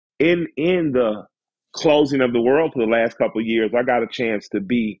in the closing of the world for the last couple of years, I got a chance to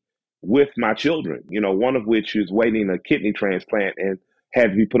be with my children. One of which is waiting a kidney transplant and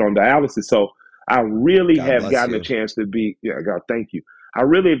had to be put on dialysis. So I really God have bless gotten a you. chance to be. Yeah, God, thank you. I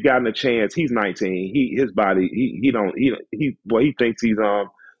really have gotten a chance. He's 19. His body. He don't. He thinks he's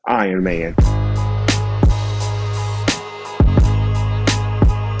Iron Man.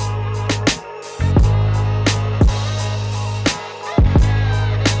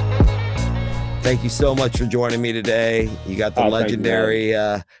 Thank you so much for joining me today. You got the legendary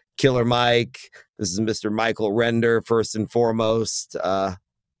Killer Mike. This is Mr. Michael Render, first and foremost.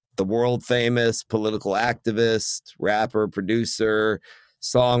 The world famous political activist, rapper, producer,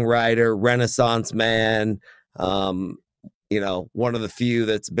 songwriter, Renaissance man. One of the few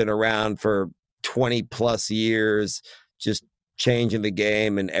that's been around for 20 plus years, just changing the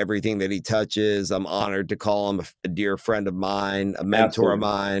game and everything that he touches. I'm honored to call him a dear friend of mine, a mentor of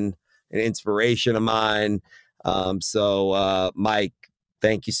mine, an inspiration of mine. Mike,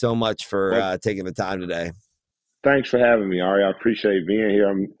 thank you so much for taking the time today. Thanks for having me, Ari. I appreciate being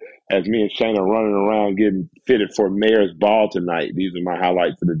here. As me and Shane are running around getting fitted for Mayor's Ball tonight. These are my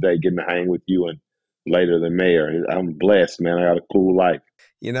highlights of the day, getting to hang with you and later the mayor. I'm blessed, man. I got a cool life.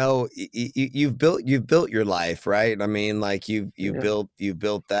 You've built your life, right? I mean, like you've built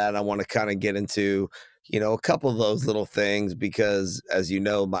that. I want to kind of get into a couple of those little things because, as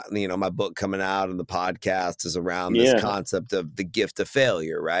my book coming out and the podcast is around this concept of the gift of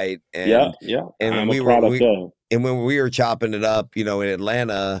failure, right? And And I'm a product of. And when we were chopping it up, in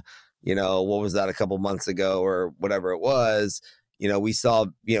Atlanta, what was that, a couple months ago or whatever it was, we saw,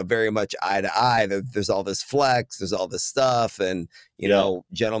 very much eye to eye that there's all this flex, there's all this stuff. And,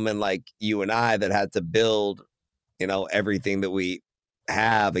 gentlemen like you and I that had to build, everything that we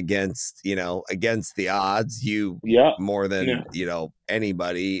have against the odds, more than,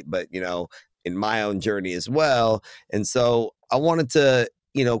 anybody, but, in my own journey as well. And so I wanted to,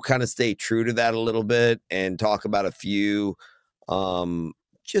 kind of stay true to that a little bit and talk about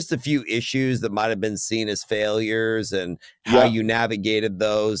just a few issues that might have been seen as failures and how you navigated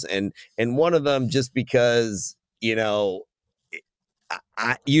those. And one of them, just because,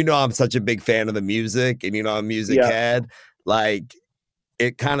 I'm such a big fan of the music and, I'm a music head, like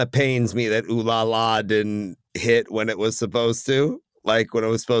it kind of pains me that Ooh La La didn't hit when it was supposed to, like when it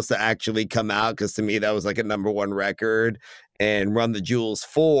was supposed to actually come out. Cause to me, that was like a #1 record, and Run the Jewels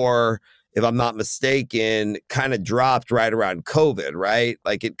 4, if I'm not mistaken, kind of dropped right around COVID, right?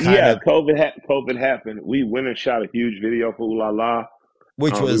 Like it kind of COVID happened. We went and shot a huge video for Ooh La La,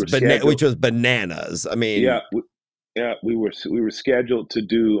 which was bananas. I mean, we were scheduled to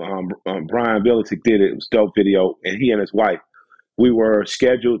do. Brian Billick did it. It was a dope video, and he and his wife. We were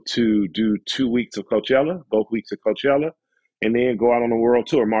scheduled to do 2 weeks of Coachella, both weeks of Coachella, and then go out on a world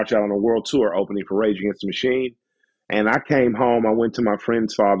tour, march out on a world tour, opening for Rage Against the Machine. And I came home, I went to my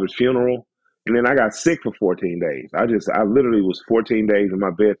friend's father's funeral, and then I got sick for 14 days. I literally was 14 days in my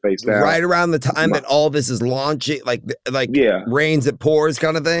bed face down. Right around the time that all this is launching, like rains, it pours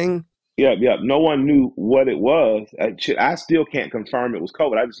kind of thing. Yeah. No one knew what it was. I still can't confirm it was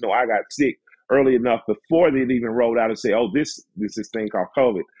COVID. I just know I got sick early enough before they even rolled out and say, oh, this thing called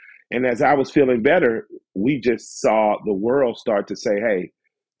COVID. And as I was feeling better, we just saw the world start to say, hey,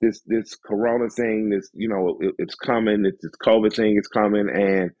 this Corona thing, it's coming. This COVID thing is coming,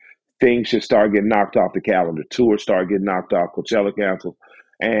 and things should start getting knocked off the calendar. Tours start getting knocked off. Coachella canceled,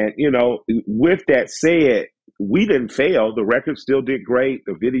 and with that said, we didn't fail. The record still did great.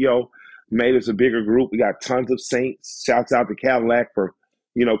 The video made us a bigger group. We got tons of syncs. Shouts out to Cadillac for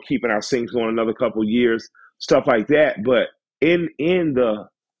keeping our syncs going another couple of years, stuff like that. But in the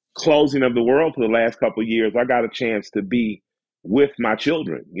closing of the world for the last couple of years, I got a chance to be with my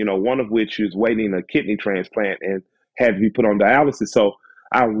children, one of which is waiting a kidney transplant and had to be put on dialysis. So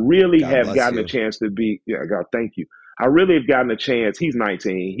I really have gotten a chance to be, God, thank you. I really have gotten a chance. He's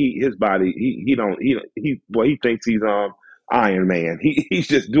 19. His body, he thinks he's Iron Man. He's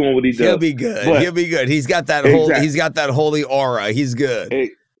just doing what he does. He'll be good. He'll be good. He's got that he's got that holy aura. He's good.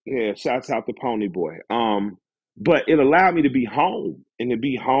 Shouts out to Pony Boy. But it allowed me to be home and to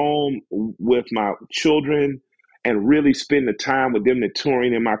be home with my children and really spend the time with them that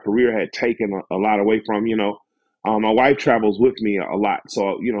touring in my career had taken a lot away from. My wife travels with me a lot.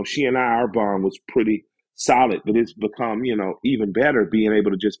 So, she and our bond was pretty solid, but it's become, even better being able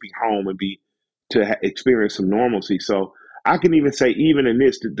to just be home and experience some normalcy. So I can even say, even in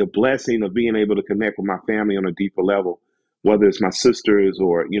this, the blessing of being able to connect with my family on a deeper level, whether it's my sisters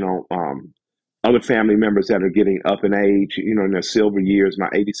or, other family members that are getting up in age, in their silver years. My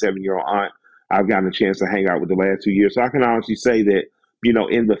 87-year-old aunt, I've gotten a chance to hang out with the last 2 years. So I can honestly say that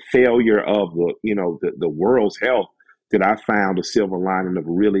in the failure of the world's health, that I found a silver lining of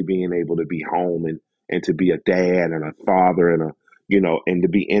really being able to be home and to be a dad and a father and and to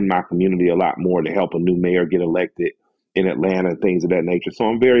be in my community a lot more, to help a new mayor get elected in Atlanta and things of that nature. So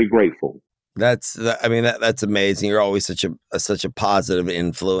I'm very grateful. I mean, that's amazing. You're always such a positive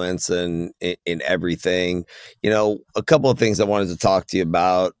influence and in everything. A couple of things I wanted to talk to you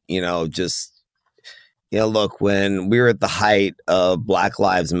about. Just look, when we were at the height of Black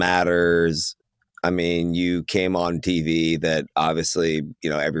Lives Matters, I mean, you came on TV that obviously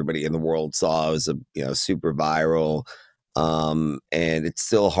everybody in the world saw. It was super viral. And it's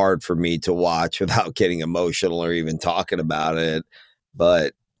still hard for me to watch without getting emotional or even talking about it.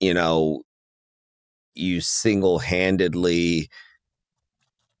 But you single-handedly,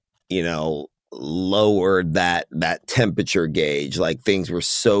 lowered that temperature gauge. Like, things were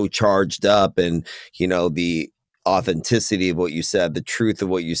so charged up, and the authenticity of what you said, the truth of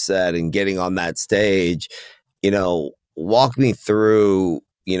what you said, and getting on that stage, walk me through,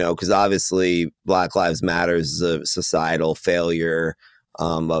 because obviously Black Lives Matter is a societal failure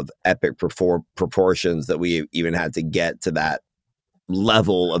of epic proportions, that we even had to get to that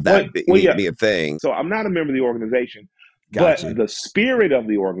level of that Yeah. be a thing. So I'm not a member of the organization, but Gotcha. the spirit of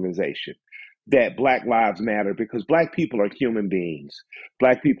the organization, that Black Lives Matter, because Black people are human beings.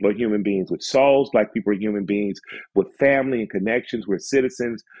 Black people are human beings with souls. Black people are human beings with family and connections. We're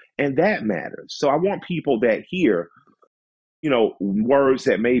citizens, and that matters. So I want people that hear words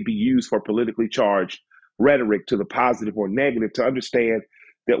that may be used for politically charged rhetoric, to the positive or negative, to understand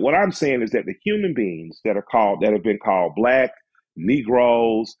that what I'm saying is that the human beings that have been called Black,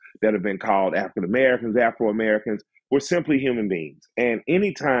 Negroes, that have been called African Americans, Afro Americans, we're simply human beings. And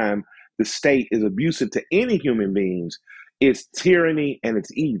anytime the state is abusive to any human beings, it's tyranny and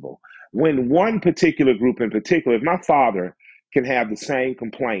it's evil. When one particular group in particular, if my father can have the same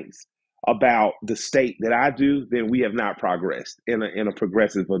complaints about the state that I do, then we have not progressed in a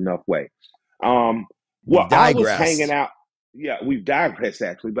progressive enough way. You've I was hanging digressed. out. Yeah, we've digressed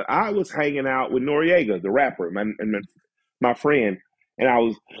actually, but I was hanging out with Noriega, the rapper, my friend, and I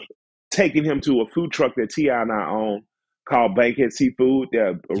was taking him to a food truck that Ti and I own called Bankhead Seafood, a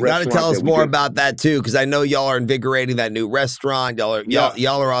You got to restaurant tell that us we more just about that too, because I know y'all are invigorating that new restaurant. yeah.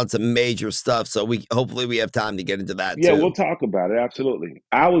 Y'all are on some major stuff, so hopefully we have time to get into that Yeah, we'll too. talk about it. Absolutely.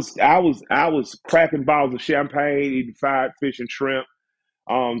 I was cracking bottles of champagne, eating fried fish and shrimp,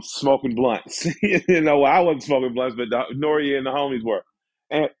 smoking blunts. I wasn't smoking blunts, but Nori and the homies were.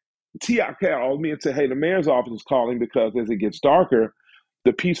 And T.I. called me and said, hey, the mayor's office is calling because as it gets darker,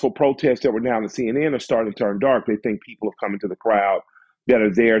 the peaceful protests that were down at CNN are starting to turn dark. They think people have come into the crowd that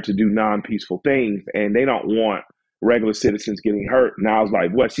are there to do non-peaceful things, and they don't want regular citizens getting hurt. And I was like,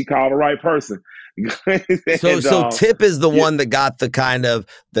 what? She called the right person. and So Tip is the yeah, one that got the kind of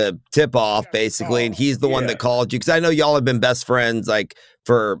the tip off, basically, and he's the one yeah, that called you, because I know y'all have been best friends like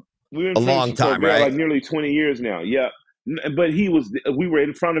for we've been a friends long for time, right? like nearly 20 years now. Yeah. But we were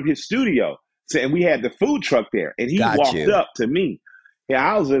in front of his studio. So, and we had the food truck there. And he Got walked you. up to me.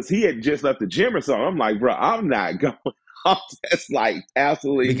 Yeah, he had just left the gym or something. I'm like, bro, I'm not going. I'm just like,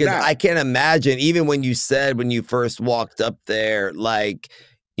 absolutely Because not. I can't imagine, even when you said when you first walked up there, like,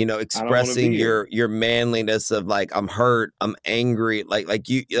 I don't want to expressing be here. your manliness of like, I'm hurt, I'm angry,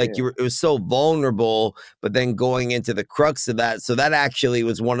 you Yeah. were, it was so vulnerable, but then going into the crux of that. So that actually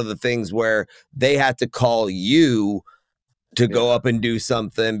was one of the things where they had to call you to go Yeah. up and do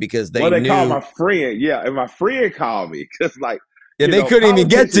something, because they Well, they called knew. my friend. Yeah. And my friend called me because, like, Yeah, they couldn't even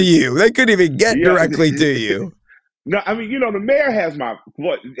get to politicians. you. They couldn't even get Yeah. directly to you. No, I mean, the mayor has my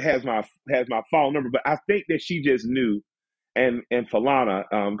phone number, but I think that she just knew, and Falana,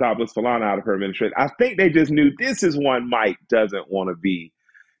 God bless Falana out of her administration. I think they just knew this is one Mike doesn't want to be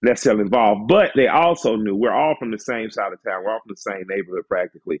necessarily involved, but they also knew we're all from the same side of town. We're all from the same neighborhood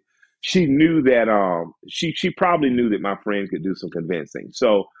practically. She knew that she probably knew that my friend could do some convincing.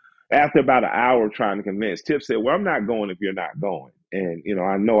 So after about an hour of trying to convince, Tip said, "Well, I'm not going if you're not going, and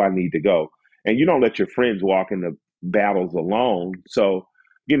I know I need to go." And you don't let your friends walk into battles alone. So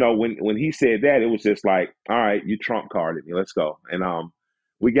when he said that, it was just like, all right, you trump carded me. Let's go. And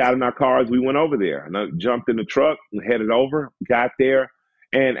we got in our cars. We went over there, and I jumped in the truck and headed over. Got there,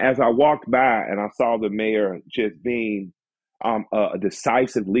 and as I walked by, and I saw the mayor just being a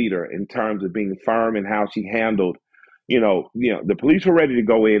decisive leader in terms of being firm in how she handled. The police were ready to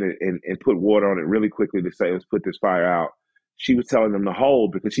go in and put water on it really quickly to say, let's put this fire out. She was telling them to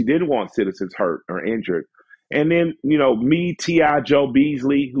hold because she didn't want citizens hurt or injured. And then, me, T.I. Joe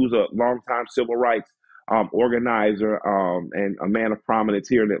Beasley, who's a longtime civil rights organizer and a man of prominence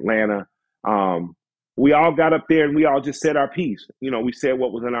here in Atlanta, we all got up there and we all just said our piece. We said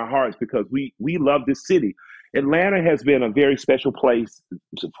what was in our hearts because we love this city. Atlanta has been a very special place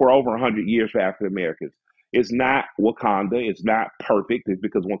for over 100 years for African Americans. It's not Wakanda. It's not perfect. It's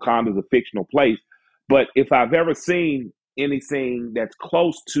because Wakanda is a fictional place. But if I've ever seen anything that's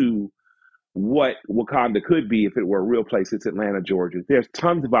close to what Wakanda could be if it were a real place, it's Atlanta, Georgia. There's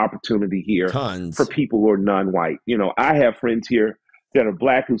tons of opportunity here for Tons. people who are non-white. I have friends here that are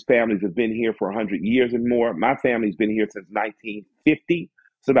black whose families have been here for 100 years and more. My family's been here since 1950.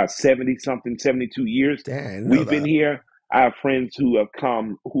 So about 70 something, 72 years Damn, I didn't know we've been that. here. I have friends who have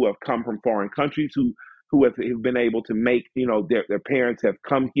come from foreign countries who have been able to make, their parents have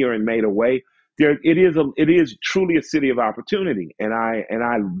come here and made a way. It is truly a city of opportunity, and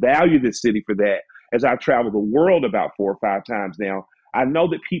I value this city for that. As I travel the world about 4 or 5 times now, I know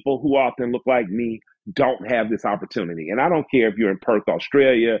that people who often look like me don't have this opportunity. And I don't care if you're in Perth,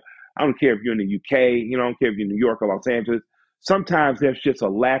 Australia. I don't care if you're in the UK. I don't care if you're in New York or Los Angeles. Sometimes there's just a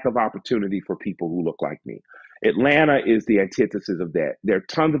lack of opportunity for people who look like me. Atlanta is the antithesis of that. There are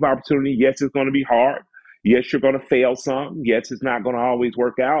tons of opportunity. Yes, it's going to be hard. Yes, you're going to fail some. Yes, it's not going to always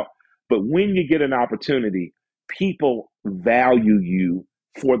work out. But when you get an opportunity, people value you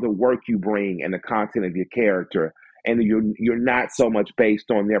for the work you bring and the content of your character. And you're not so much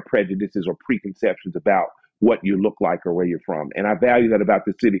based on their prejudices or preconceptions about what you look like or where you're from. And I value that about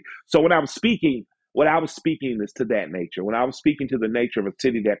the city. So when I was speaking, what I was speaking is to that nature. When I was speaking to the nature of a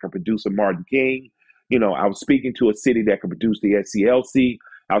city that can produce a Martin King, I was speaking to a city that can produce the SCLC.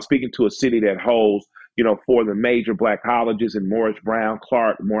 I was speaking to a city that holds, for the major black colleges in Morris Brown,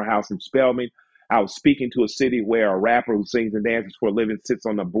 Clark, Morehouse, and Spelman. I was speaking to a city where a rapper who sings and dances for a living sits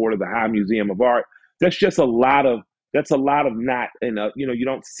on the board of the High Museum of Art. That's just a lot of not, and you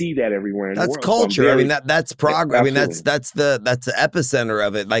don't see that everywhere in the That's world. So I'm culture. I mean, very that's progress. I mean, absolutely, that's the epicenter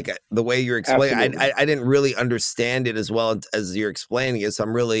of it. Like the way you're explaining, absolutely, I didn't really understand it as well as you're explaining it. So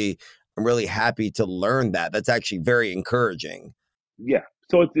I'm really happy to learn that. That's actually very encouraging. yeah.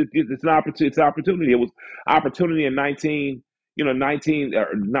 So it's an opportunity. It's opportunity. It was opportunity in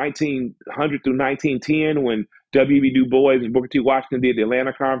 1900 through 1910 when W.B. Du Bois and Booker T. Washington did the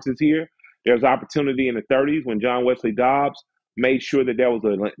Atlanta conferences here. There's opportunity in the 30s when John Wesley Dobbs made sure that there was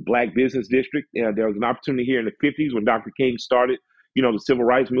a black business district. There was an opportunity here in the 50s when Dr. King started, the civil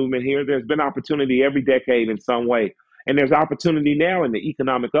rights movement here. There's been opportunity every decade in some way. And there's opportunity now in the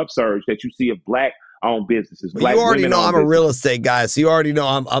economic upsurge that you see of black owned businesses, Well, you black already women know owned I'm a real businesses. estate guy, so you already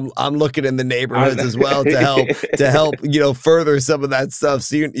know I'm looking in the neighborhoods as well to help further some of that stuff.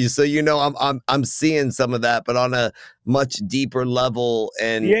 So I'm seeing some of that, but on a much deeper level.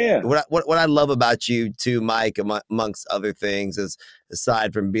 And Yeah. what I love about you too, Mike, amongst other things, is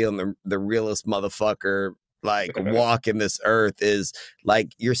aside from being the realest motherfucker like walking this earth, is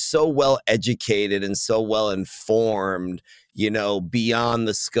like you're so well educated and so well informed, beyond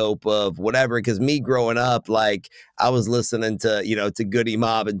the scope of whatever. Because me growing up, like I was listening to Goody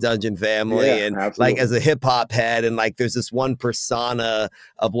Mob and Dungeon Family, Yeah, and like as absolutely. a hip hop head, and like there's this one persona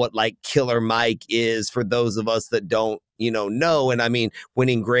of what like Killer Mike is for those of us that don't know. And I mean,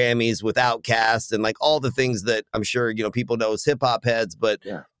 winning Grammys with Outkast and like all the things that I'm sure people know as hip hop heads, but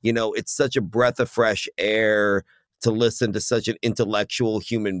Yeah. it's such a breath of fresh air to listen to such an intellectual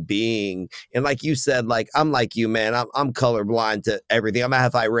human being. And like you said, like I'm like you, man. I'm colorblind to everything. I'm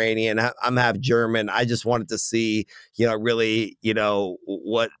half Iranian. I'm half German. I just wanted to see, really,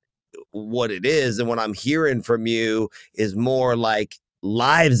 what it is. And what I'm hearing from you is more like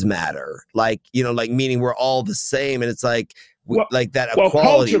lives matter, like like meaning we're all the same, and it's like Well, like that well,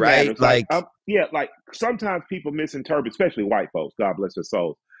 equality, culture right? matters. Like, Like yeah, like sometimes people misinterpret, especially white folks. God bless their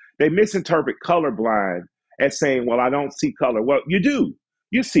souls. They misinterpret colorblind as saying, "Well, I don't see color." Well, you do.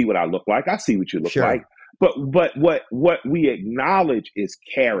 You see what I look like. I see what you look like. sure. But what we acknowledge is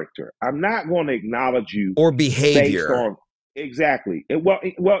character. I'm not going to acknowledge you Or based behavior. on exactly.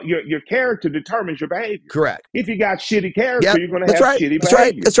 Your character determines your behavior. Correct. If you got shitty character, Yep. you're going to That's have right. shitty That's right.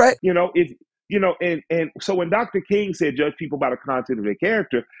 behavior. That's right. If and so when Dr. King said judge people by the content of their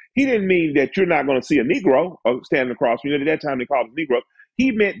character, he didn't mean that you're not going to see a Negro standing across from you. At that time, they called them Negro. He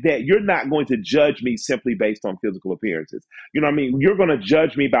meant that you're not going to judge me simply based on physical appearances. You know what I mean? You're going to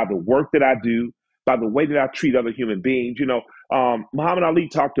judge me by the work that I do, by the way that I treat other human beings. Muhammad Ali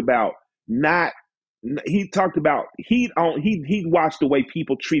talked about not. He talked about he watched the way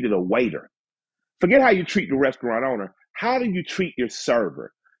people treated a waiter. Forget how you treat the restaurant owner. How do you treat your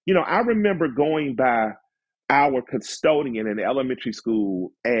server? I remember going by our custodian in elementary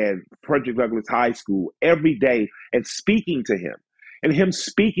school and Frederick Douglass High School every day and speaking to him and him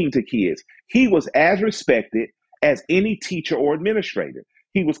speaking to kids. He was as respected as any teacher or administrator.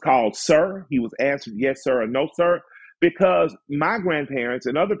 He was called sir. He was answered yes, sir, or no, sir, because my grandparents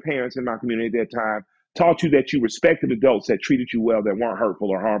and other parents in my community at that time taught you that you respected adults that treated you well, that weren't hurtful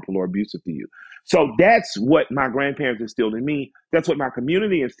or harmful or abusive to you. So that's what my grandparents instilled in me. That's what my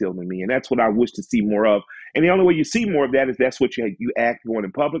community instilled in me. And that's what I wish to see more of. And the only way you see more of that is that's what you act going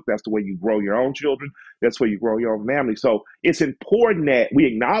in public. That's the way you grow your own children. That's where you grow your own family. So it's important that we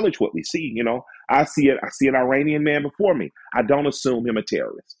acknowledge what we see. I see it. I see an Iranian man before me. I don't assume him a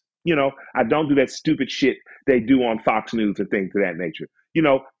terrorist. I don't do that stupid shit they do on Fox News and things of that nature.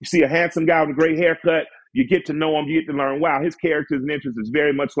 You see a handsome guy with a great haircut, you get to know him, you get to learn, wow, his characters and interests is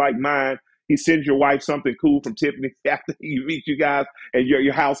very much like mine. He sends your wife something cool from Tiffany's after you meet you guys, and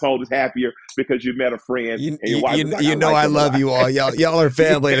your household is happier because you met a friend. And your wife is like, I love you all. Y'all are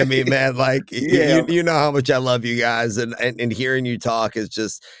family to me, man. Like, yeah. you know how much I love you guys, and hearing you talk is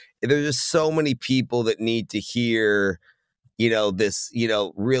just, there's just so many people that need to hear, this,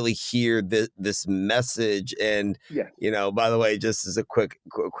 really hear this message. And, by the way, just as a quick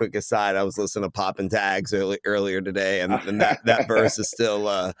aside, I was listening to Pop and Tags earlier today, and that verse is still,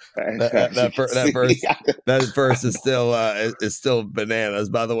 that verse is still bananas,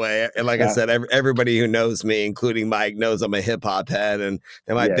 by the way. And like I said, everybody who knows me, including Mike, knows I'm a hip hop head, and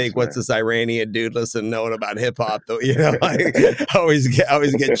they might think, what's this Iranian dude listening, knowing about hip hop, though, I always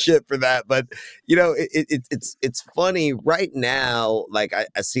get shit for that. But, it's funny right now. Like I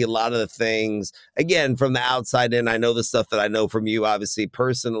see a lot of the things, again, from the outside in. I know the stuff that I know from you, obviously,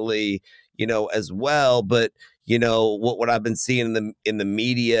 personally, as well. But, what I've been seeing in the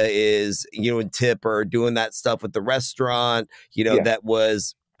media is, and Tip are doing that stuff with the restaurant, that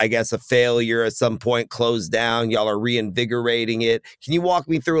was, I guess, a failure at some point, closed down. Y'all are reinvigorating it. Can you walk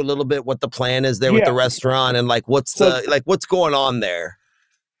me through a little bit what the plan is there with the restaurant, and what's going on there?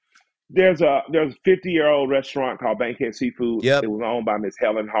 There's a 50-year-old restaurant called Bankhead Seafood. Yep. It was owned by Miss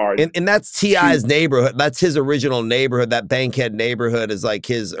Helen Hardin. And that's T.I.'s neighborhood. That's his original neighborhood. That Bankhead neighborhood is like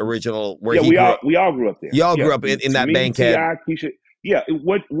his original, where he we all grew up there. Y'all grew up in that Bankhead. Keisha,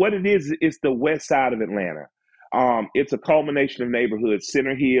 what it is, it's the west side of Atlanta. It's a culmination of neighborhoods: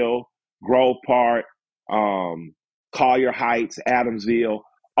 Center Hill, Grove Park, Collier Heights, Adamsville.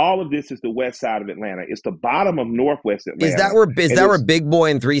 All of this is the west side of Atlanta. It's the bottom of northwest Atlanta. Is that where Big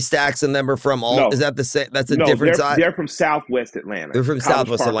Boy and 3 Stacks and them are from? No, is that the same? That's a different side? They're from southwest Atlanta. They're from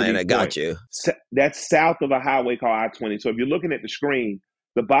southwest Atlanta. Got you. That's south of a highway called I-20. So if you're looking at the screen,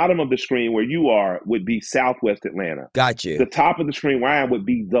 the bottom of the screen where you are would be southwest Atlanta. Got you. The top of the screen where I am would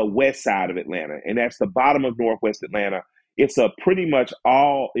be the west side of Atlanta, and that's the bottom of northwest Atlanta. It's a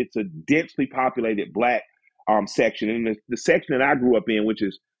densely populated black section. And the section that I grew up in, which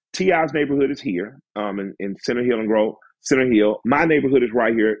is T.I.'s neighborhood, is here in Center Hill and Grove. Center Hill. My neighborhood is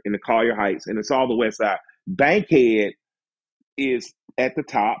right here in the Collier Heights, and it's all the west side. Bankhead is at the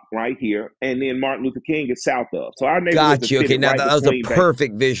top right here, and then Martin Luther King is south of. So our neighborhood. Got you. Okay, now that was a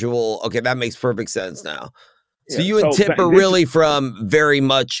perfect visual. Okay, that makes perfect sense now. So you and Tip are really from very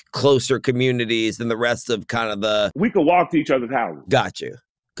much closer communities than the rest of kind of the. We could walk to each other's houses. Got you.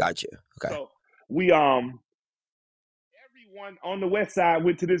 Okay. So we everyone on the west side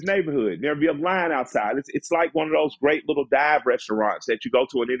went to this neighborhood. There'd be a line outside. It's like one of those great little dive restaurants that you go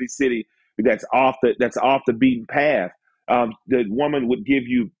to in any city that's off the beaten path. The woman would give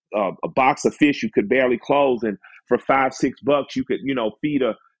you a box of fish you could barely close, and for $5-6 you could feed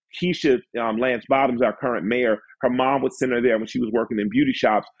a Keisha Lance Bottoms, our current mayor. Her mom would send her there when she was working in beauty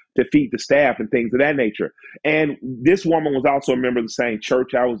shops to feed the staff and things of that nature. And this woman was also a member of the same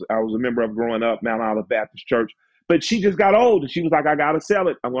church I was a member of growing up, Mount Olive Baptist Church. But she just got old, and she was like, I got to sell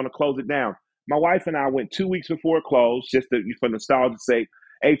it. I'm going to close it down. My wife and I went 2 weeks before it closed, just for nostalgia's sake,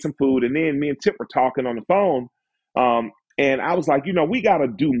 ate some food. And then me and Tip were talking on the phone. And I was like, we got to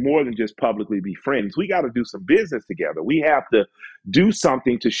do more than just publicly be friends. We got to do some business together. We have to do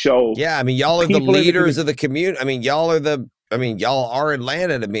something to show. Yeah, I mean, y'all are the leaders of the community. I mean, y'all are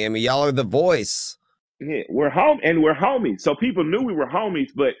Atlanta to me. I mean, y'all are the voice. Yeah, we're homies. So people knew we were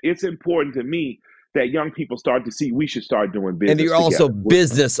homies, but it's important to me that young people start to see we should start doing business. And you're also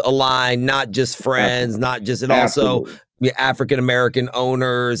business aligned, not just friends, not just, and also African-American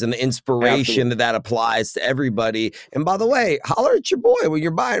owners and the inspiration that applies to everybody. And by the way, holler at your boy when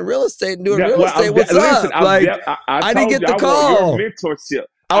you're buying real estate and doing real estate. What's up? I didn't get the call. Mentorship.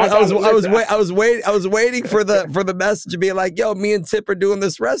 I was waiting for the message to be like, yo, me and Tip are doing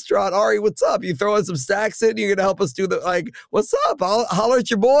this restaurant. Ari, what's up? You throwing some stacks in? You're gonna help us do what's up? I'll holler at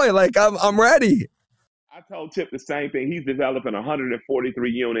your boy. Like, I'm ready. I told Tip the same thing. He's developing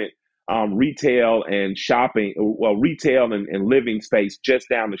 143 unit retail and living space just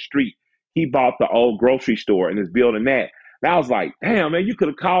down the street. He bought the old grocery store and is building that. And I was like, damn, man, you could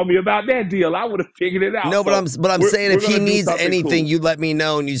have called me about that deal. I would have figured it out. No, but So I'm saying if we're he gonna do needs something anything, cool. you let me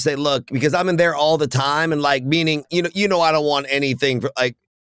know and you say, look, because I'm in there all the time and like meaning, you know, I don't want anything for like,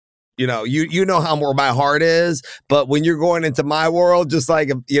 you know how more my heart is, but when you're going into my world, just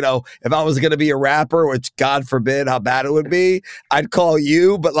like, if I was going to be a rapper, which God forbid how bad it would be, I'd call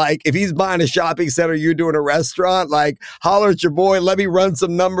you. But like, if he's buying a shopping center, you're doing a restaurant, like holler at your boy, let me run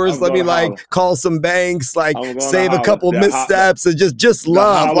some numbers. I'm Let me gonna like holler. call some banks, like I'm gonna save a holler. couple missteps and just The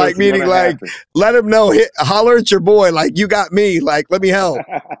love, holler like is meaning gonna like, happen. let him know, holler at your boy. Like you got me, like, let me help.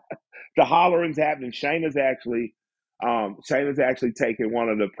 The hollering's happening. Shayna's actually taking one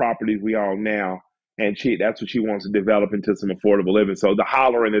of the properties we own now, and that's what she wants to develop into some affordable living. So the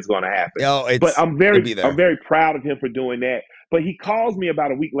hollering is going to happen. Oh, But it'll be I'm there. very proud of him for doing that. But he calls me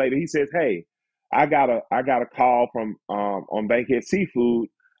about a week later. He says, "Hey, I got a call from on Bankhead Seafood,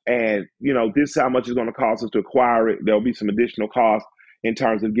 and this is how much it's going to cost us to acquire it. There'll be some additional costs in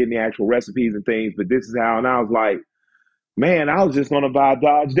terms of getting the actual recipes and things, but this is how." And I was like, man, I was just going to buy a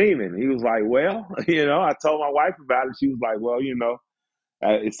Dodge Demon. He was like, well, I told my wife about it. She was like, well,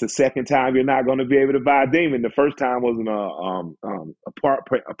 it's the second time you're not going to be able to buy a Demon. The first time was in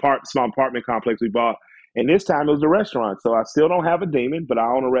a small apartment complex we bought, and this time it was a restaurant. So I still don't have a Demon, but I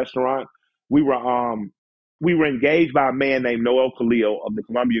own a restaurant. We were we were engaged by a man named Noel Khalil of the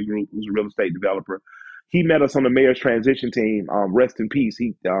Columbia Group, who's a real estate developer. He met us on the mayor's transition team. Rest in peace.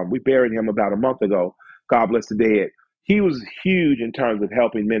 We buried him about a month ago. God bless the dead. He was huge in terms of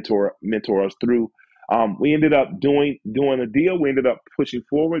helping mentor us through. We ended up doing a deal. We ended up pushing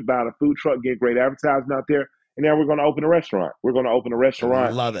forward, buying a food truck, getting great advertising out there, and now we're going to open a restaurant. We're going to open a I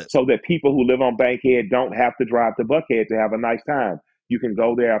restaurant love it. so that people who live on Bankhead don't have to drive to Buckhead to have a nice time. You can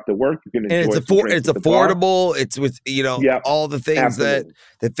go there after work. You can And enjoy some drinks it's at the bar. affordable. It's with Yep, all the things that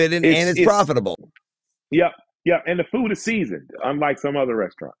absolutely. fit in, and it's It's profitable. Yep, yep, and the food is seasoned, unlike some other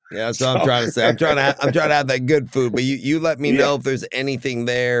restaurants. Yeah, that's what I'm So trying to say. I'm trying to have that good food, but you let me yeah, know if there's anything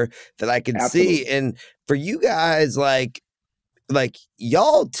there that I can see. absolutely. And for you guys, like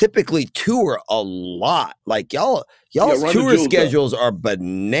y'all typically tour a lot. Like Yeah, y'all's run the tour jewels up. schedules are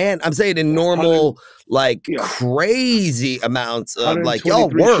banana. I'm saying in 100, normal, like yeah, crazy amounts of like y'all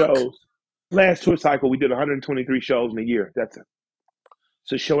 123 work. shows. Last tour cycle, we did 123 shows in a year. That's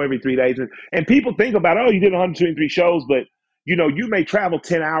a show every 3 days. And people think about, oh, you did 123 shows, but you may travel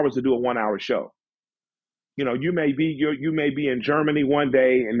 10 hours to do a 1 hour show. You may be in Germany one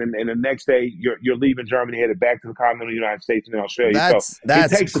day, and then the next day you're leaving Germany, headed back to the continental United States and Australia. So it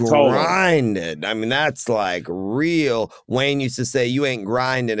That's takes a toll on us. grinded. I mean, that's like real. Wayne used to say, "You ain't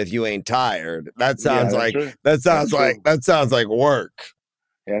grinding if you ain't tired." Yeah, that's true. That's true. that sounds like work.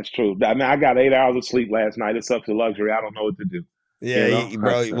 That's true. I mean, I got 8 hours of sleep last night. It's up to luxury. I don't know what to do. Yeah, You know,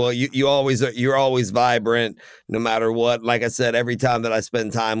 bro. Well, you're always vibrant, no matter what. Like I said, every time that I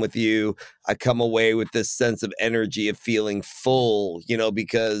spend time with you, I come away with this sense of energy of feeling full.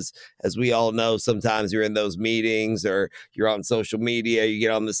 Because as we all know, sometimes you're in those meetings or you're on social media, you get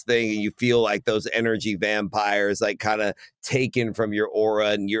on this thing and you feel like those energy vampires, like kind of taken from your aura,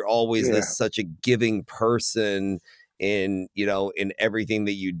 and you're always yeah. such a giving person in everything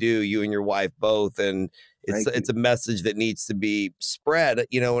that you do. You and your wife both, and Thank it's you. a message that needs to be spread.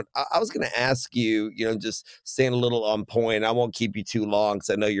 And I was going to ask you, just staying a little on point. I won't keep you too long because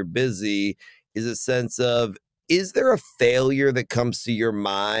I know you're busy. Is a sense of, is there a failure that comes to your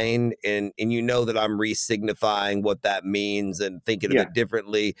mind, and that I'm re-signifying what that means and thinking of Yeah. it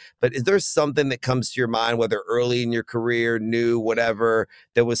differently, but is there something that comes to your mind, whether early in your career, new, whatever,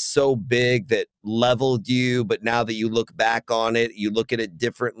 that was so big that leveled you, but now that you look back on it, you look at it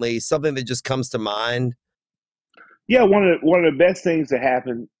differently, something that just comes to mind? Yeah. One of the best things that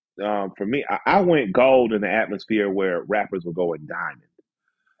happened for me, I went gold in the atmosphere where rappers were going diamond.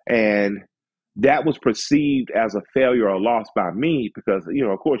 And that was perceived as a failure or loss by me because,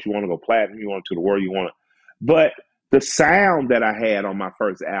 of course, you want to go platinum, you want to the world, you want to. But the sound that I had on my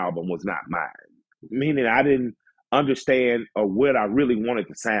first album was not mine, meaning I didn't understand or what I really wanted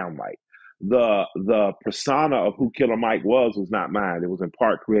to sound like. The persona of who Killer Mike was not mine. It was in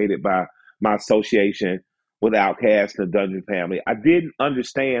part created by my association with Outkast and the Dungeon Family. I didn't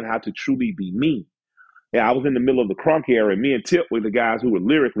understand how to truly be me. Yeah, I was in the middle of the crunk era, and me and Tip were the guys who were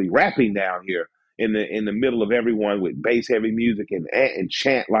lyrically rapping down here in the middle of everyone with bass heavy music and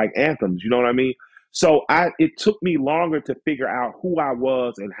chant like anthems. You know what I mean? So it took me longer to figure out who I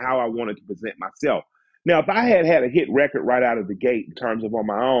was and how I wanted to present myself. Now, if I had had a hit record right out of the gate in terms of on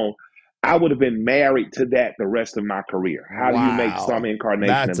my own, I would have been married to that the rest of my career. How do you make some Wow. incarnation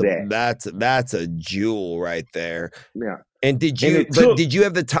That's of a that? that's a jewel right there. Yeah. And And it but took, did you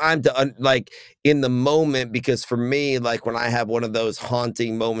have the time to like in the moment? Because for me, like when I have one of those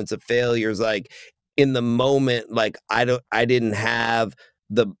haunting moments of failures, like in the moment, like I didn't have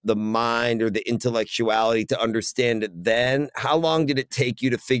the mind or the intellectuality to understand it then. How long did it take you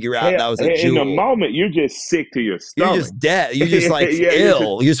to figure out hell, that was a in the jewel? moment, you're just sick to your You're stomach. just dead. You're just like Yeah, you're just,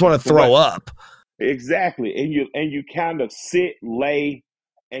 ill. You just want to but throw up. exactly. And you kind of sit, lay,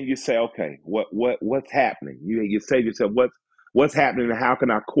 and you say, okay, what's happening? You say to yourself, what's happening and how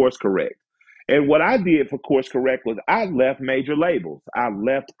can I course correct? And what I did for course correct was I left major labels. I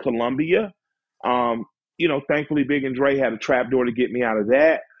left Columbia. Um, thankfully Big and Dre had a trap door to get me out of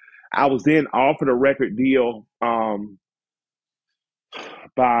that. I was then offered a record deal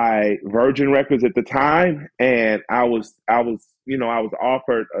by Virgin Records at the time, and I was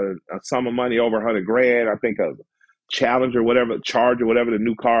offered a sum of money over 100 grand. I think a Challenger, whatever, Charger, whatever the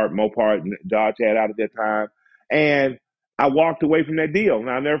new car Mopar Dodge had out at that time, and I walked away from that deal. And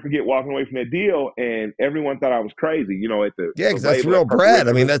I'll never forget walking away from that deal, and everyone thought I was crazy. At Yeah, the because that's label real at Purple bread.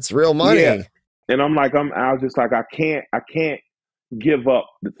 I mean, Records. that's real Yeah, money. and I was just like, I can't give up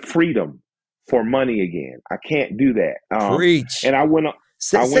the freedom for money again. I can't do that. Preach. And I went on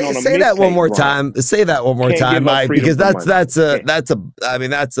a Say that one mixtape more run. time. Say that one more Can't time, give up Mike, freedom because for money. Can't. that's a I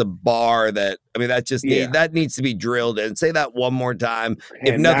mean that's a bar that I mean Yeah. that needs to be drilled in. Say that one more time,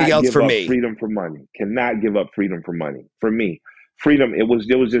 if nothing Cannot else give for up me. freedom for money. Cannot give up freedom for money. For me, freedom it was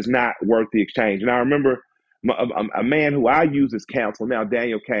just not worth the exchange. And I remember a man who I use as counsel now,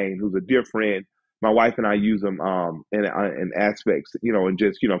 Daniel Kane, who's a dear friend. My wife and I use him in aspects, and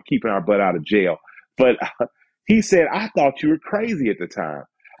just keeping our butt out of jail. But he said, "I thought you were crazy at the time."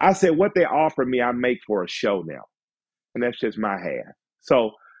 I said, "What they offered me, I make for a show now." And that's just my half.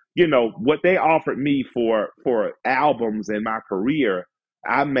 So, what they offered me for albums in my career,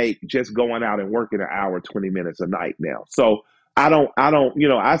 I make just going out and working an hour, 20 minutes a night now. So I don't,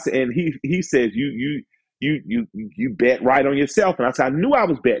 I said, and he says you bet right on yourself, and I said I knew I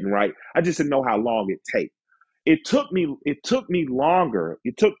was betting right. I just didn't know how long it takes. It took me longer.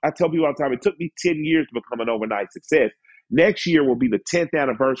 I tell people all the time, it took me 10 years to become an overnight success. Next year will be the 10th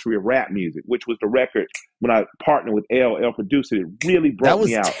anniversary of rap music, which was the record when I partnered with L produced it. It really That broke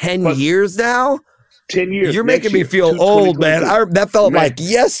me was out. 10 But years now? 10 years You're making next me year, feel old, man. 2022. That felt Man, like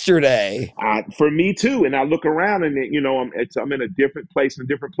yesterday. for me too. And I look around and I'm in a different place, in a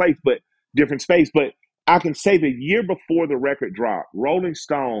different place, but different space. But I can say the year before the record dropped, Rolling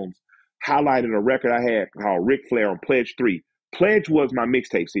Stones highlighted a record I had called Ric Flair on Pledge 3. Pledge was my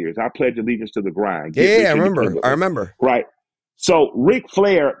mixtape series. I pledge allegiance to the grind, get Yeah, rich I remember. I independently, remember. right? So Ric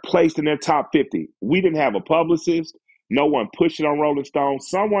Flair placed in their top 50. We didn't have a publicist. No one pushed it on Rolling Stone.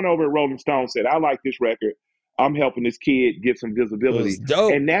 Someone over at Rolling Stone said, I like this record. I'm helping this kid get some It was visibility.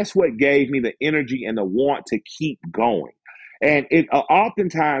 dope. And that's what gave me the energy and the want to keep going. And it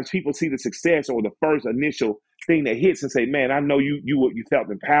oftentimes people see the success or the first initial thing that hits and say, "Man, I know you felt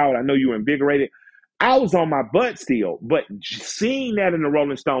empowered. I know you were invigorated." I was on my butt still, but seeing that in the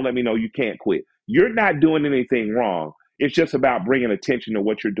Rolling Stone let me know you can't quit. You're not doing anything wrong. It's just about bringing attention to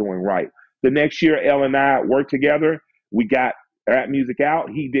what you're doing right. The next year, L and I worked together. We got rap music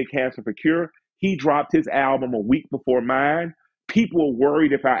out. He did Cancer for Cure. He dropped his album a week before mine. People were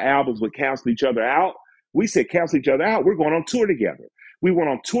worried if our albums would cancel each other out. We said, cancel each other out. We're going on tour together. We went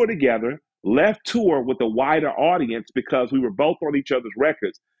on tour together, left tour with a wider audience because we were both on each other's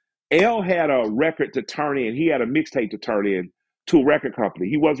records. L had a record to turn in. He had a mixtape to turn in to a record company.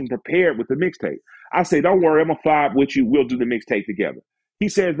 He wasn't prepared with the mixtape. I said, don't worry, I'm going to fly up with you. We'll do the mixtape together. He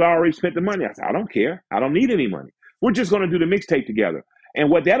says, I already spent the money. I said, I don't care. I don't need any money. We're just going to do the mixtape together. And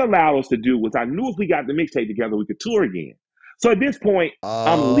what that allowed us to do was I knew if we got the mixtape together, we could tour again. So at this point,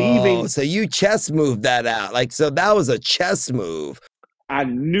 I'm Oh, leaving. so you chess moved that out. Like, so that was a chess move. I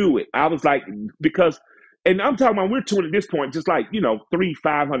knew it. I was like, because, and I'm talking about we're touring at this point, just like,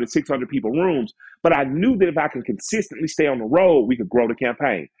 500, 600 people rooms. But I knew that if I can consistently stay on the road, we could grow the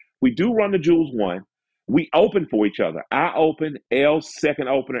campaign. We do Run the Jewels one. We open for each other. I open, L's second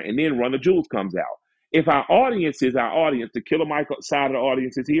opener, and then Run the Jewels comes out. If our audience is our audience, the Killer Mike side of the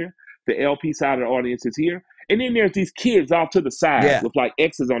audience is here, the LP side of the audience is here. And then there's these kids off to the side Yeah. with like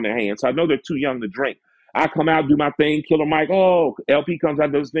X's on their hands. So I know they're too young to drink. I come out, do my thing, Killer Mike, oh, LP comes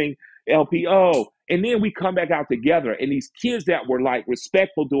out, does his thing, LP, oh. And then we come back out together. And these kids that were like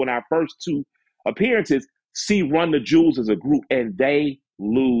respectful doing our first two appearances see Run the Jewels as a group and they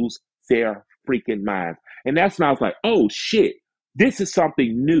lose their freaking minds. And that's when I was like, oh shit, this is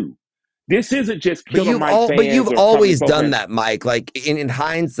something new. This isn't just But Killer Mike you've fans or comedy always done programs. that, Mike. Like in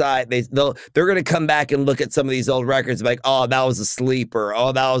hindsight, they're gonna come back and look at some of these old records and be like, oh, that was a sleeper.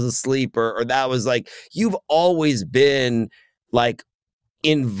 Oh, that was a sleeper. Or that was like, you've always been like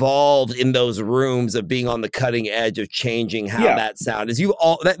involved in those rooms of being on the cutting edge of changing how Yeah, that sound is.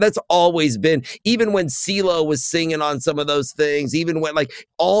 That's always been, even when CeeLo was singing on some of those things, even when like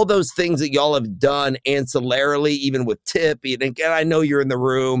all those things that y'all have done ancillarily, even with Tip, and I know you're in the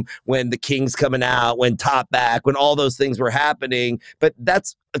room when the King's coming out, when Top Back, when all those things were happening. But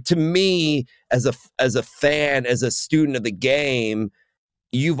that's, to me, as a fan, as a student of the game,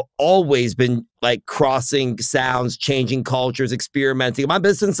 you've always been like crossing sounds, changing cultures, experimenting. Am I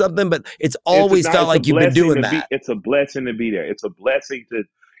missing something? But it's always felt like you've been doing that. It's a blessing to be there. It's a blessing to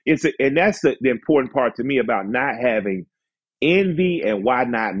and that's the important part to me about not having envy and why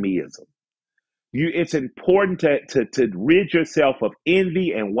not meism. It's important to rid yourself of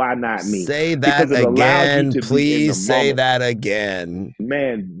envy and why not me, Say that because it allows you again. to be in the Please say moment. that again.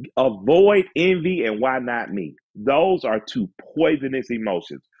 Man, avoid envy and why not me. Those are two poisonous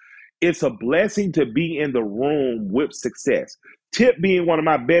emotions. It's a blessing to be in the room with success. Tip being one of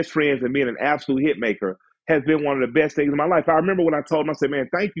my best friends and being an absolute hit maker has been one of the best things in my life. I remember when I told him, I said, man,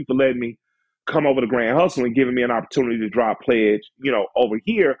 thank you for letting me come over to Grand Hustle and giving me an opportunity to drop Pledge, over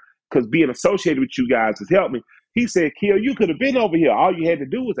here, because being associated with you guys has helped me. He said, Kill, you could have been over here. All you had to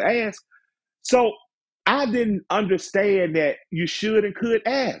do was ask. So I didn't understand that you should and could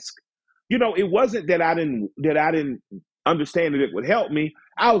ask. It wasn't that I didn't understand that it would help me.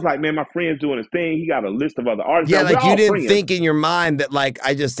 I was like, man, my friend's doing his thing. He got a list of other artists. Yeah, Now, we're like you all didn't friends. think in your mind that like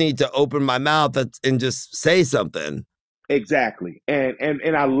I just need to open my mouth and just say something. Exactly. And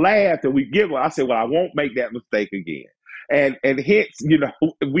I laughed and we giggled. I said, well, I won't make that mistake again. And hence,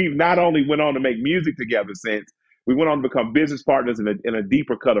 we've not only went on to make music together since, we went on to become business partners in a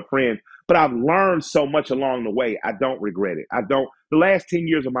deeper cut of friends. But I've learned so much along the way. I don't regret it. I don't. The last 10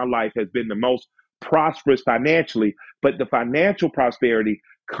 years of my life has been the most prosperous financially, but the financial prosperity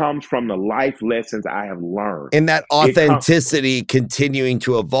comes from the life lessons I have learned. And that authenticity continuing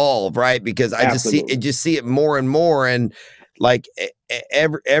to evolve, right? Because I absolutely. just see it more and more, and like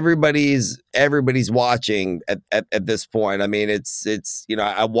everybody's watching at this point. I mean, it's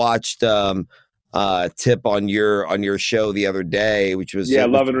I watched Tip on your show the other day, which was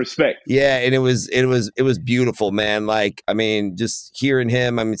love and respect. Yeah, and it was beautiful, man. Like, I mean, just hearing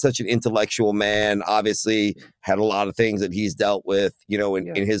him, I mean, such an intellectual man, obviously had a lot of things that he's dealt with,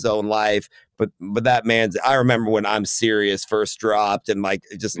 in his own life. But that man's, I remember when I'm Serious first dropped and like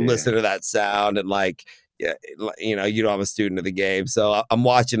just listen to that sound and like, yeah, I'm a student of the game. So I'm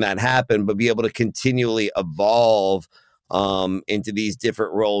watching that happen, but be able to continually evolve into these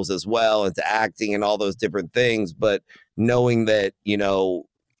different roles as well, into acting and all those different things. But knowing that,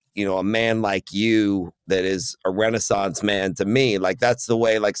 a man like you that is a Renaissance man to me, like that's the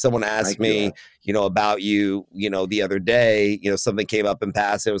way, like someone asked me, about you, the other day, something came up in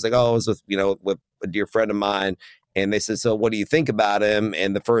passing. It was like, oh, I was with a dear friend of mine. And they said, so what do you think about him?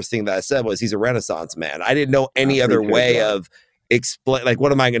 And the first thing that I said was, he's a Renaissance man. I didn't know any other way of explain, like,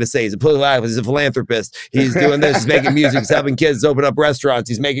 what am I going to say? He's a political activist, he's a philanthropist, he's doing this, he's making music, he's helping kids open up restaurants,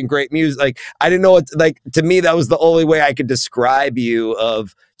 he's making great music. Like, I didn't know what, like, to me, that was the only way I could describe you,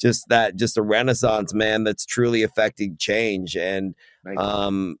 of just a Renaissance man that's truly affecting change. And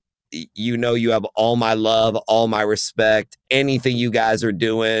you have all my love, all my respect, anything you guys are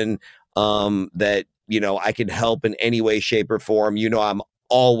doing that I can help in any way, shape, or form. I'm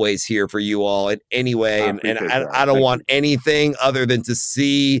always here for you all in any way. And I don't want anything other than to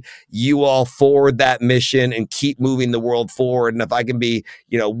see you all forward that mission and keep moving the world forward. And if I can be,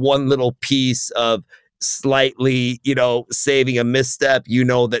 one little piece of slightly, saving a misstep,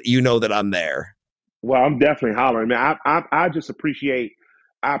 that I'm there. Well, I'm definitely hollering, man. I just appreciate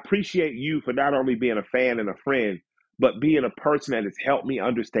you for not only being a fan and a friend, but being a person that has helped me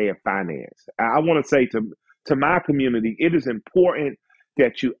understand finance. I want to say to my community, it is important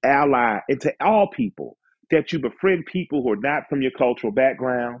that you ally, and to all people, that you befriend people who are not from your cultural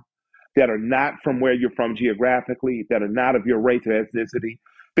background, that are not from where you're from geographically, that are not of your race or ethnicity,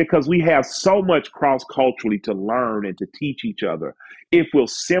 because we have so much cross culturally to learn and to teach each other if we'll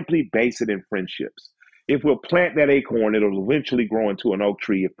simply base it in friendships. If we'll plant that acorn, it'll eventually grow into an oak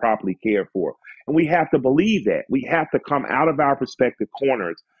tree if properly cared for. And we have to believe that. We have to come out of our respective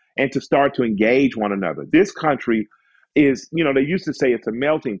corners and to start to engage one another. This country is, they used to say it's a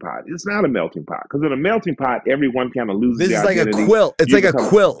melting pot. It's not a melting pot, because in a melting pot, everyone kind of loses their identity. This is like a quilt. It's like a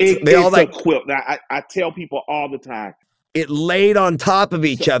quilt. It's a quilt. Now, I tell people all the time, it laid on top of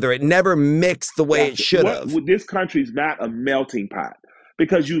each other. It never mixed the way it should have. This country's not a melting pot,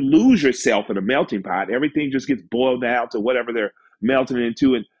 because you lose yourself in a melting pot. Everything just gets boiled down to whatever they're melting it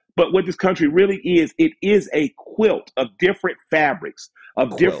into. And but what this country really is, it is a quilt of different fabrics,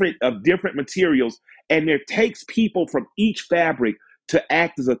 Quilt. of different materials, and it takes people from each fabric to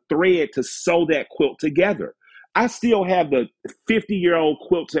act as a thread to sew that quilt together. I still have the 50-year-old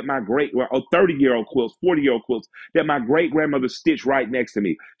quilts at my great, or 30-year-old quilts, 40-year-old quilts that my great grandmother stitched right next to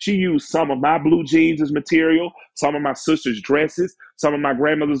me. She used some of my blue jeans as material, some of my sister's dresses, some of my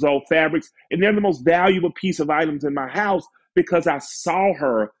grandmother's old fabrics, and they're the most valuable piece of items in my house because I saw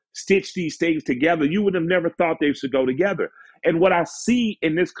her stitch these things together. You would have never thought they should go together. And what I see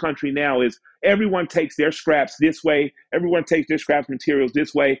in this country now is everyone takes their scraps this way, everyone takes their scraps materials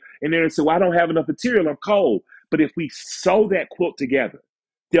this way, and then they say, well, I don't have enough material, I'm cold. But if we sew that quilt together,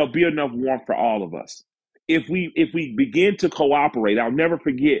 there'll be enough warmth for all of us. If we begin to cooperate, I'll never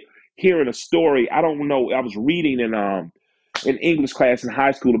forget hearing a story. I don't know. I was reading in English class in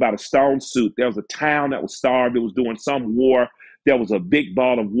high school about a stone soup. There was a town that was starved. It was doing some war. There was a big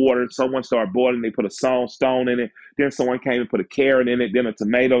ball of water. Someone started boiling. They put a stone in it. Then someone came and put a carrot in it. Then a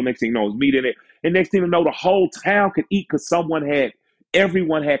tomato. Next thing you know, it was meat in it. And next thing you know, the whole town could eat because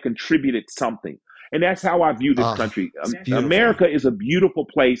everyone had contributed something. And that's how I view this country. America is a beautiful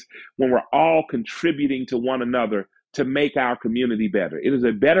place when we're all contributing to one another to make our community better. It is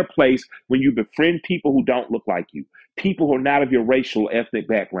a better place when you befriend people who don't look like you, people who are not of your racial, ethnic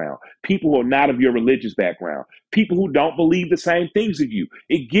background, people who are not of your religious background, people who don't believe the same things as you.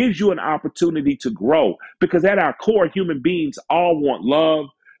 It gives you an opportunity to grow because at our core, human beings all want love.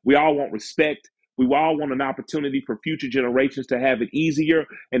 We all want respect. We all want an opportunity for future generations to have it easier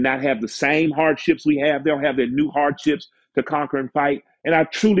and not have the same hardships we have. They'll have their new hardships to conquer and fight. And I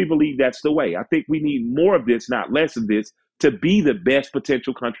truly believe that's the way. I think we need more of this, not less of this, to be the best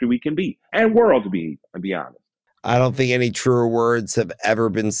potential country we can be and world, to be honest. I don't think any truer words have ever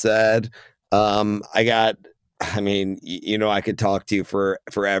been said. I mean, I could talk to you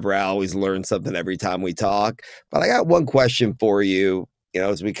forever. I always learn something every time we talk. But I got one question for you,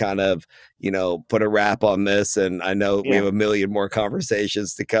 as we kind of, put a wrap on this. And I know we have a million more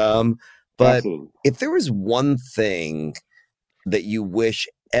conversations to come. But Absolutely. If there was one thing that you wish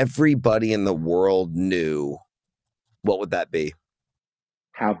everybody in the world knew, what would that be?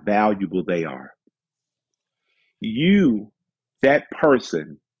 How valuable they are. You, that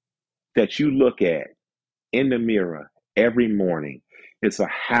person that you look at in the mirror every morning, is a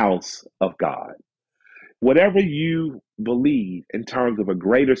house of God. Whatever you believe in terms of a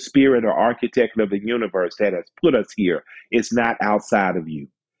greater spirit or architect of the universe that has put us here is not outside of you.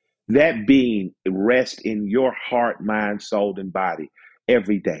 That being rests in your heart, mind, soul, and body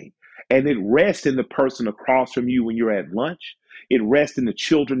every day. And it rests in the person across from you when you're at lunch. It rests in the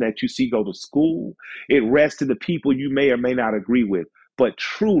children that you see go to school. It rests in the people you may or may not agree with. But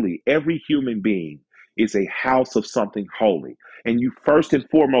truly, every human being is a house of something holy. And you first and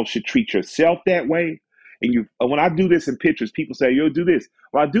foremost should treat yourself that way. And when I do this in pictures, people say, you'll do this.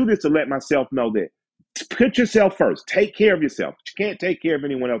 Well, I do this to let myself know that put yourself first. Take care of yourself. You can't take care of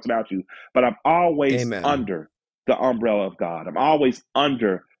anyone else without you. But I'm always Amen. under the umbrella of God. I'm always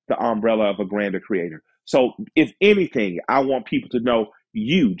under the umbrella of a grander creator. So if anything, I want people to know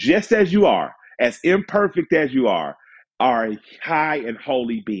you, just as you are, as imperfect as you are a high and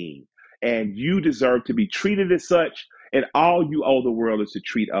holy being. And you deserve to be treated as such. And all you owe the world is to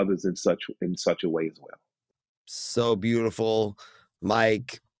treat others in such a way as well. So beautiful.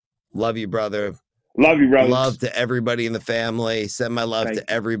 Mike, love you, brother. Love you, brother. Love to everybody in the family. Send my love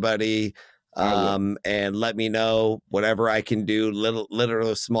to everybody. And let me know whatever I can do, little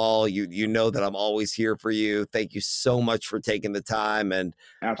or small. You know that I'm always here for you. Thank you so much for taking the time. And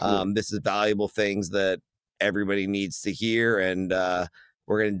this is valuable things that everybody needs to hear. And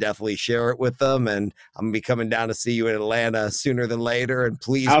we're going to definitely share it with them. And I'm going to be coming down to see you in Atlanta sooner than later. And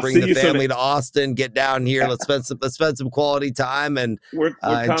please bring the family to Austin. Get down here. Let's spend some quality time and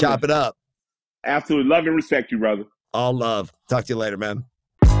chop it up. Absolutely. Love and respect you, brother. All love. Talk to you later, man.